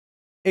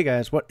Hey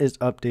guys, what is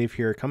up? Dave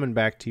here, coming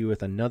back to you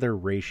with another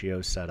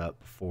ratio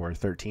setup for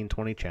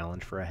 1320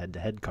 challenge for a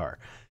head-to-head car.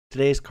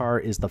 Today's car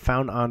is the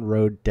Found on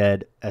Road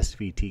Dead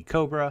SVT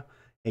Cobra,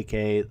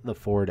 aka the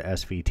Ford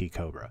SVT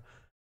Cobra.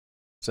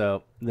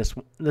 So this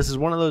is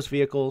one of those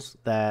vehicles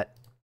that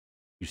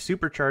you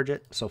supercharge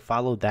it, so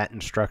follow that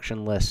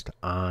instruction list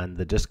on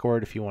the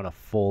Discord if you want a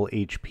full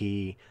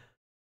HP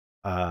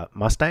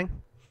Mustang.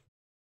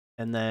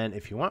 And then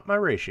if you want my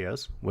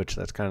ratios, which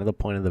that's kind of the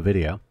point of the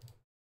video,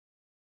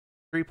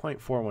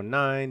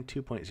 3.419,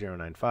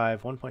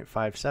 2.095,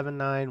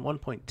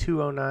 1.579,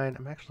 1.209.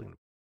 I'm actually going to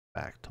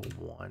go back to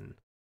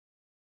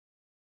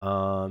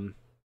 1.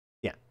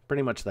 Yeah,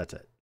 pretty much that's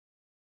it.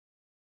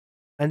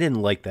 I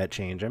didn't like that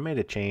change. I made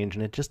a change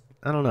and it just,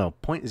 I don't know,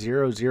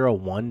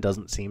 0.001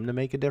 doesn't seem to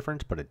make a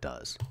difference, but it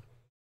does.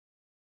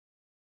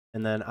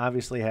 And then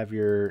obviously have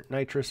your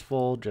nitrous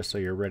full just so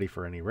you're ready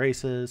for any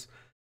races.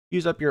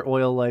 Use up your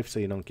oil life so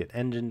you don't get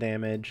engine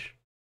damage.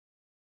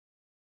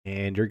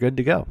 And you're good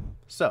to go.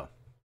 So,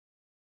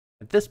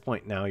 at this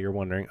point now you're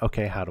wondering,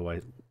 okay, how do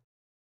I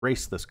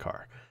race this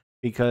car?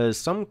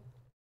 Because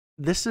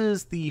this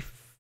is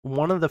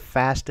one of the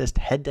fastest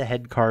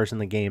head-to-head cars in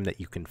the game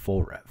that you can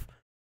full rev.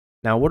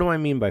 Now, what do I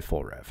mean by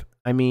full rev?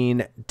 I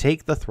mean,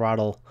 take the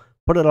throttle,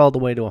 put it all the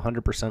way to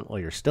 100% while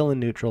you're still in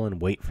neutral and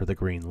wait for the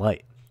green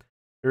light.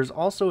 There's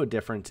also a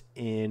difference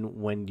in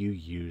when you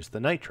use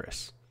the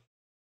nitrous.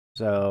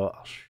 So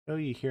I'll show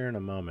you here in a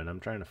moment. I'm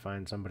trying to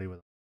find somebody with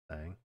a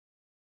thing.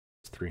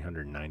 It's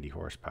 390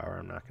 horsepower.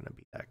 I'm not going to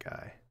beat that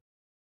guy.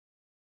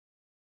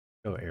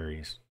 Go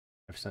Aries.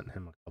 I've sent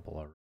him a couple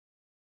already.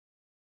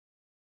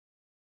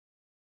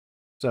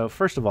 So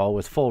first of all,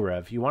 with full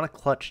rev, you want to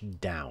clutch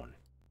down.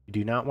 You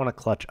do not want to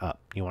clutch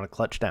up. You want to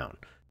clutch down.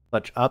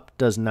 Clutch up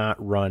does not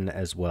run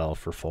as well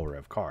for full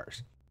rev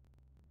cars.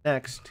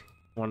 Next,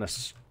 you want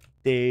to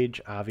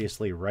stage,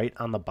 obviously, right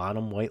on the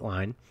bottom white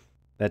line.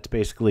 That's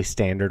basically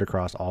standard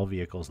across all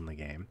vehicles in the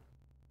game.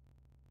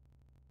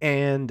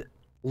 And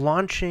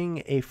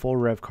launching a full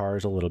rev car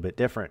is a little bit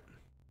different.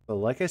 So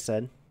like I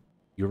said,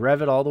 you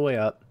rev it all the way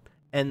up,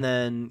 and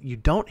then you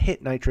don't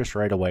hit nitrous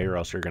right away or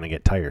else you're going to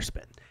get tire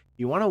spin.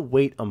 You want to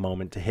wait a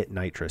moment to hit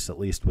nitrous, at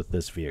least with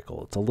this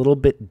vehicle. It's a little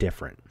bit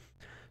different.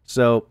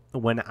 So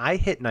when I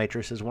hit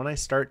nitrous is when I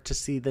start to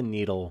see the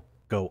needle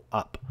go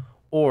up,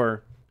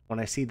 or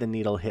when I see the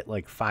needle hit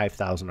like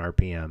 5,000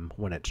 RPM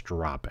when it's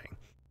dropping.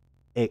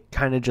 It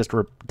kind of just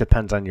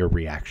depends on your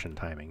reaction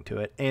timing to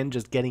it and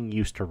just getting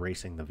used to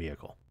racing the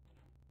vehicle.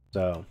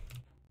 So I'm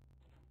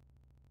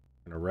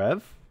going to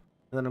rev,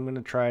 and then I'm going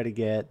to try to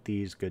get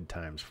these good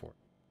times for it.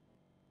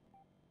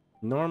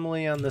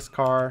 Normally on this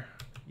car,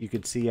 you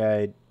could see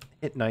I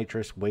hit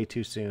nitrous way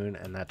too soon,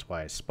 and that's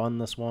why I spun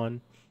this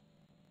one.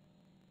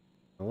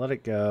 I'll let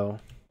it go.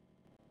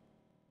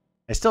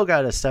 I still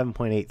got a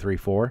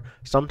 7.834.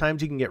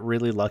 Sometimes you can get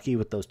really lucky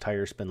with those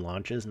tire spin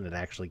launches, and it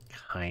actually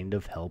kind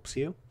of helps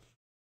you.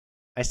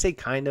 I say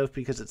kind of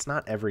because it's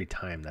not every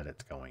time that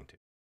it's going to.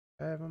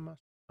 I have a Mustang.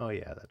 Oh,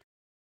 yeah.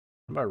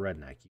 What about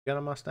Redneck? You got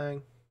a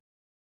Mustang?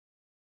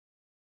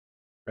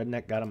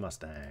 Redneck got a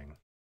Mustang.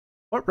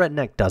 What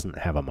redneck doesn't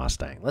have a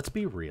Mustang? Let's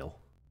be real.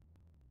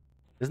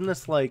 Isn't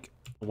this like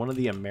one of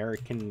the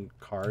American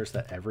cars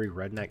that every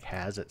redneck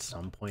has at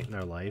some point in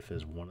their life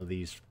is one of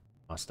these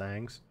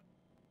Mustangs?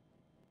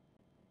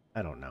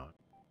 I don't know.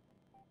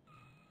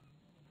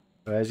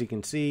 So as you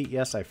can see,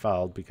 yes, I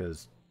fouled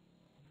because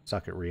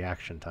suck at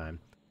reaction time.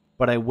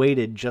 But I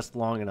waited just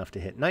long enough to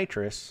hit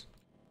nitrous,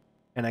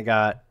 and I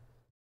got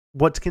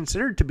what's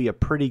considered to be a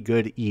pretty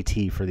good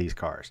ET for these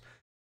cars.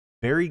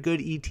 Very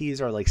good ETs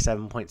are like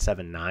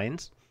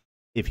 7.79s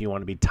if you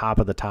want to be top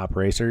of the top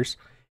racers.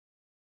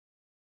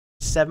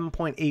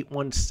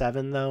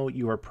 7.817, though,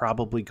 you are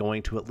probably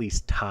going to at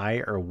least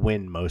tie or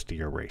win most of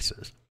your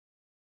races.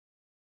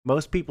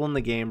 Most people in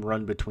the game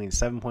run between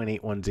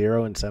 7.810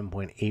 and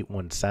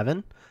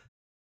 7.817,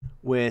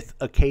 with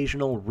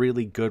occasional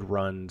really good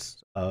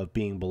runs of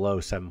being below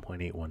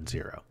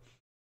 7.810.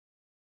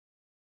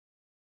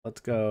 Let's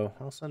go.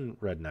 I'll send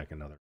Redneck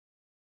another.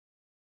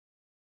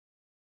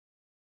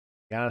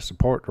 Gotta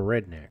support the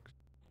rednecks.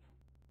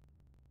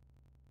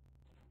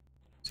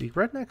 See,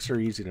 rednecks are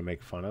easy to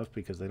make fun of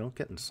because they don't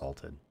get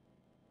insulted.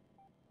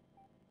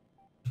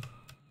 You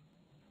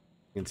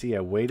can see I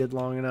waited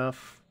long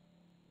enough.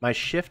 My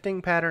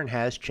shifting pattern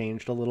has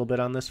changed a little bit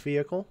on this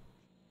vehicle.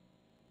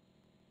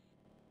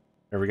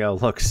 There we go.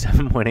 Look,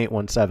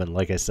 7.817,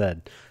 like I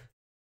said.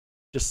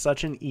 Just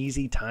such an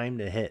easy time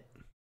to hit.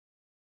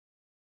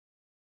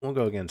 We'll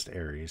go against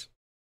Aries.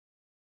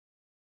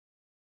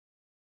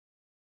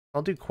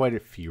 I'll do quite a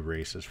few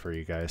races for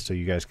you guys so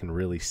you guys can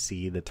really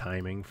see the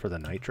timing for the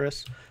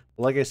nitrous.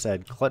 But like I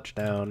said, clutch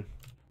down.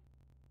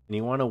 And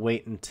you want to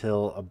wait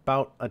until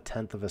about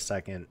 1/10 of a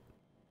second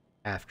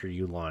after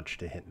you launch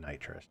to hit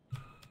nitrous.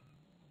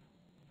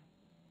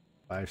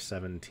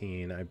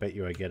 517. I bet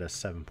you I get a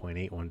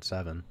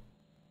 7.817.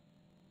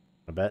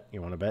 A bet?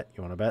 You want to bet?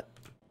 You want to bet?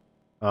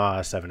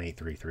 Ah,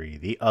 7833.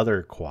 The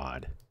other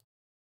quad.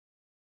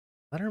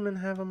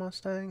 Letterman have a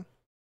Mustang?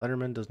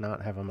 Letterman does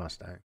not have a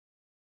Mustang.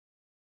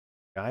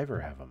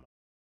 MacGyver have a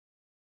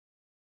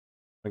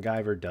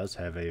MacGyver does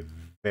have a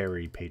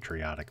very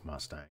patriotic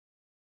Mustang.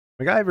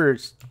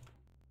 MacGyver's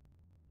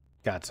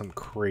got some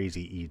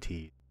crazy ET.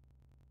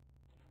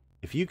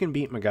 If you can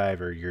beat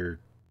MacGyver, you're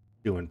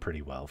doing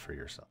pretty well for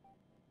yourself.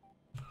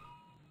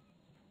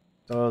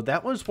 So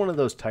that was one of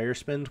those tire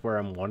spins where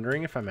I'm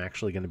wondering if I'm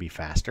actually going to be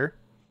faster.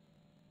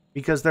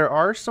 Because there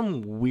are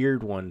some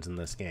weird ones in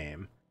this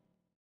game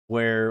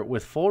where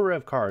with full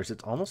rev cars,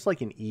 it's almost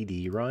like an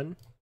ED run.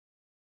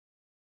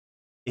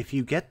 If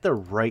you get the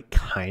right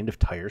kind of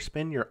tire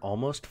spin, you're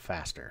almost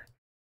faster.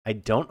 I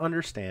don't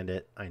understand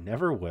it. I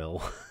never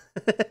will.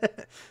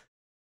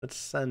 Let's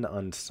send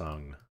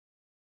Unsung.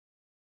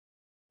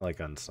 I like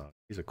Unsung.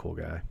 He's a cool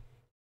guy.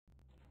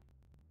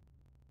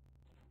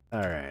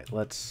 Alright,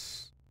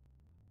 let's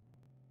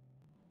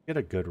get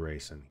a good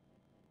race in.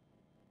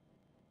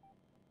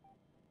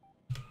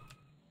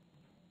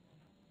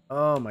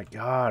 Oh my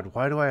god,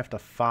 why do I have to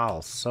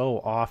foul so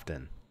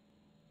often?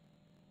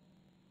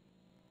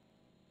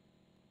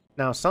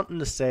 Now, something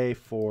to say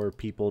for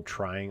people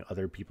trying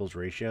other people's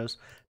ratios.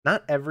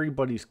 Not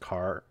everybody's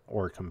car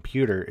or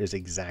computer is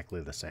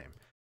exactly the same.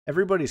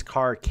 Everybody's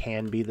car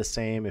can be the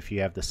same if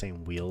you have the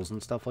same wheels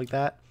and stuff like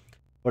that.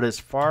 But as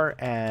far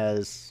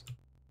as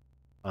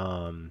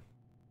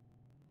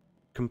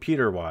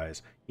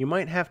computer-wise, you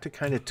might have to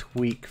kind of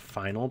tweak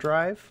Final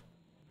Drive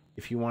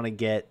if you want to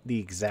get the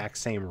exact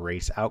same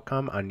race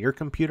outcome on your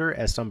computer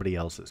as somebody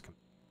else's computer.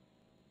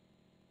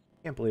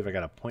 I can't believe I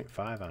got a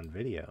 0.5 on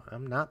video.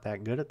 I'm not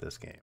that good at this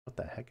game. What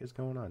the heck is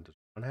going on? Does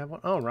Ron have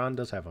one? Oh, Ron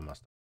does have a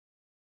Mustang.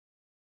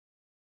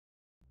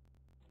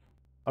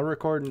 I'll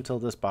record until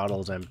this bottle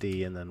is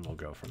empty, and then we'll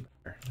go from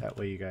there. That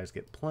way you guys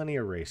get plenty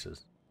of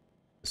races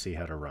to see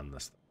how to run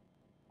this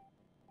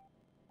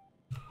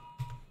thing.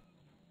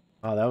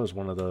 Oh, that was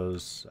one of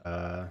those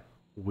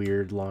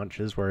weird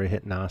launches where I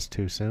hit NOS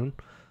too soon.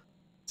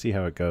 See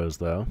how it goes,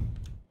 though.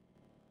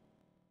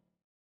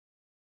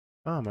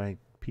 Oh, my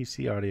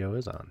PC audio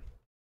is on.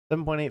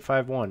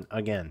 7.851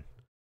 again.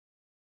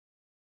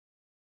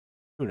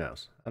 Who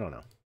knows? I don't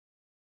know.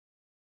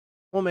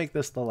 We'll make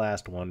this the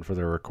last one for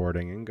the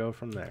recording and go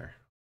from there.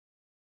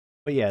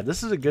 But yeah,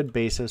 this is a good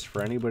basis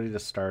for anybody to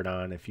start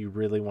on if you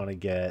really want to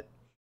get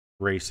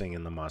racing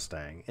in the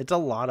Mustang. It's a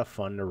lot of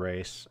fun to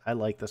race. I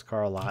like this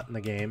car a lot in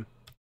the game.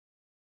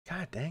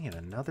 God dang it,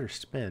 another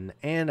spin.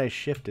 And I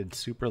shifted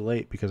super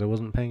late because I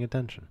wasn't paying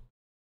attention.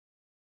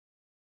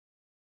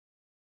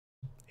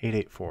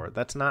 884.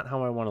 That's not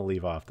how I want to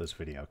leave off this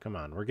video. Come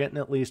on, we're getting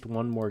at least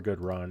one more good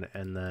run,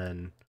 and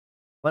then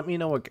let me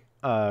know what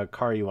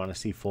car you want to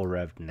see full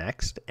rev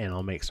next, and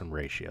I'll make some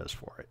ratios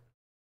for it.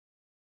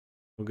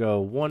 We'll go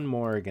one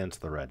more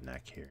against the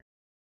redneck here,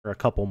 or a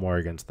couple more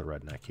against the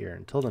redneck here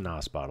until the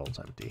NOS bottle's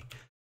empty.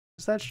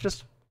 Because that's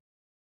just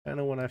kind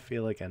of when I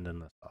feel like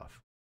ending this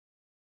off.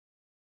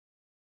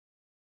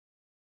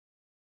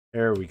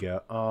 There we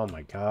go. Oh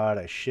my god,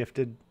 I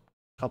shifted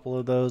a couple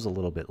of those a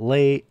little bit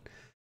late.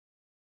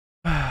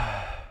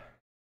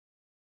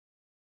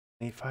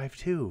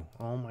 852.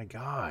 Oh my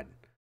god.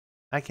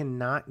 I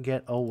cannot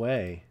get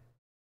away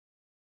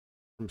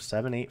from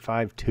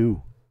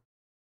 7852.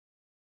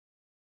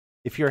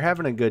 If you're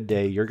having a good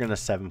day, you're going to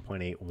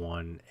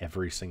 7.81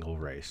 every single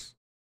race.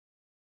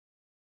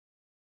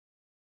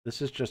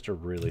 This is just a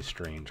really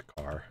strange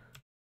car.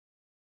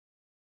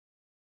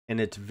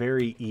 And it's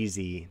very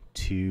easy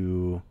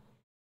to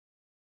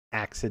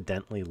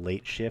accidentally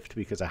late shift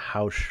because of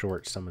how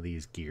short some of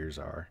these gears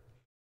are.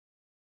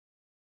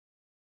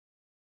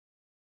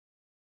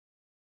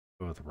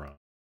 Both wrong.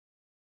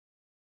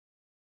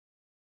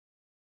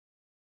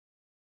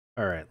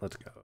 All right, let's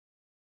go.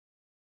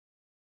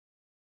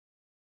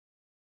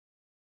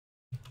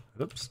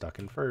 Oops, stuck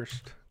in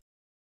first.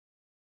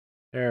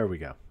 There we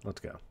go. Let's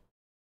go.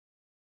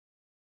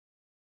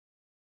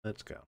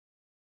 Let's go.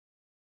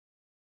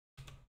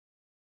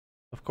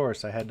 Of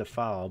course, I had to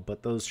foul,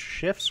 but those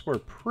shifts were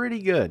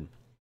pretty good,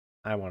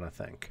 I want to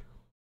think.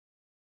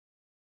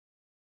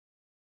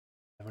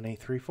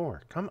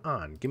 7834. Come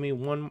on, give me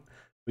one.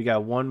 We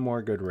got one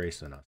more good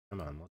race in us. Come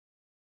on.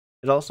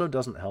 It also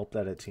doesn't help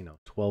that it's,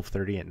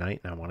 12:30 at night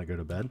and I want to go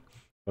to bed.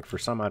 But for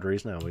some odd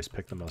reason, I always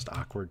pick the most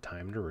awkward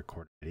time to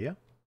record a video.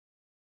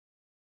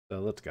 So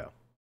let's go.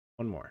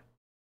 One more.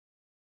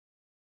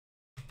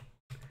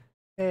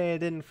 Hey, I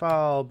didn't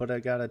fall, but I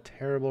got a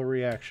terrible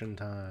reaction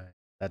time.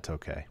 That's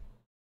okay.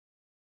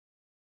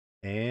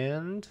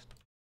 And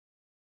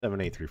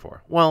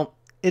 7834. Well,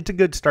 it's a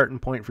good starting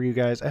point for you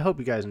guys. I hope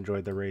you guys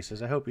enjoyed the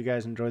races. I hope you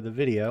guys enjoyed the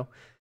video.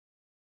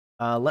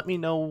 Let me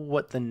know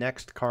what the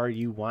next car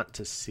you want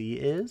to see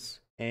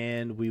is,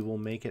 and we will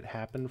make it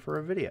happen for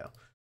a video.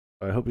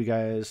 So I hope you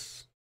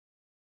guys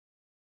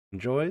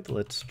enjoyed.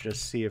 Let's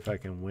just see if I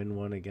can win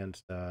one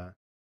against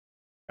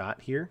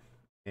Scott here,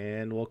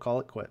 and we'll call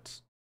it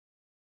quits.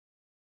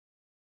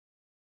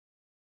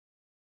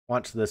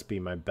 Watch this be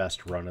my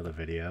best run of the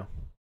video.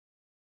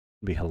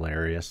 It'd be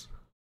hilarious.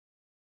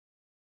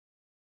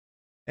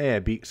 Hey, I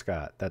beat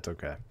Scott. That's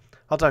okay.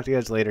 I'll talk to you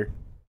guys later.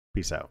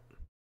 Peace out.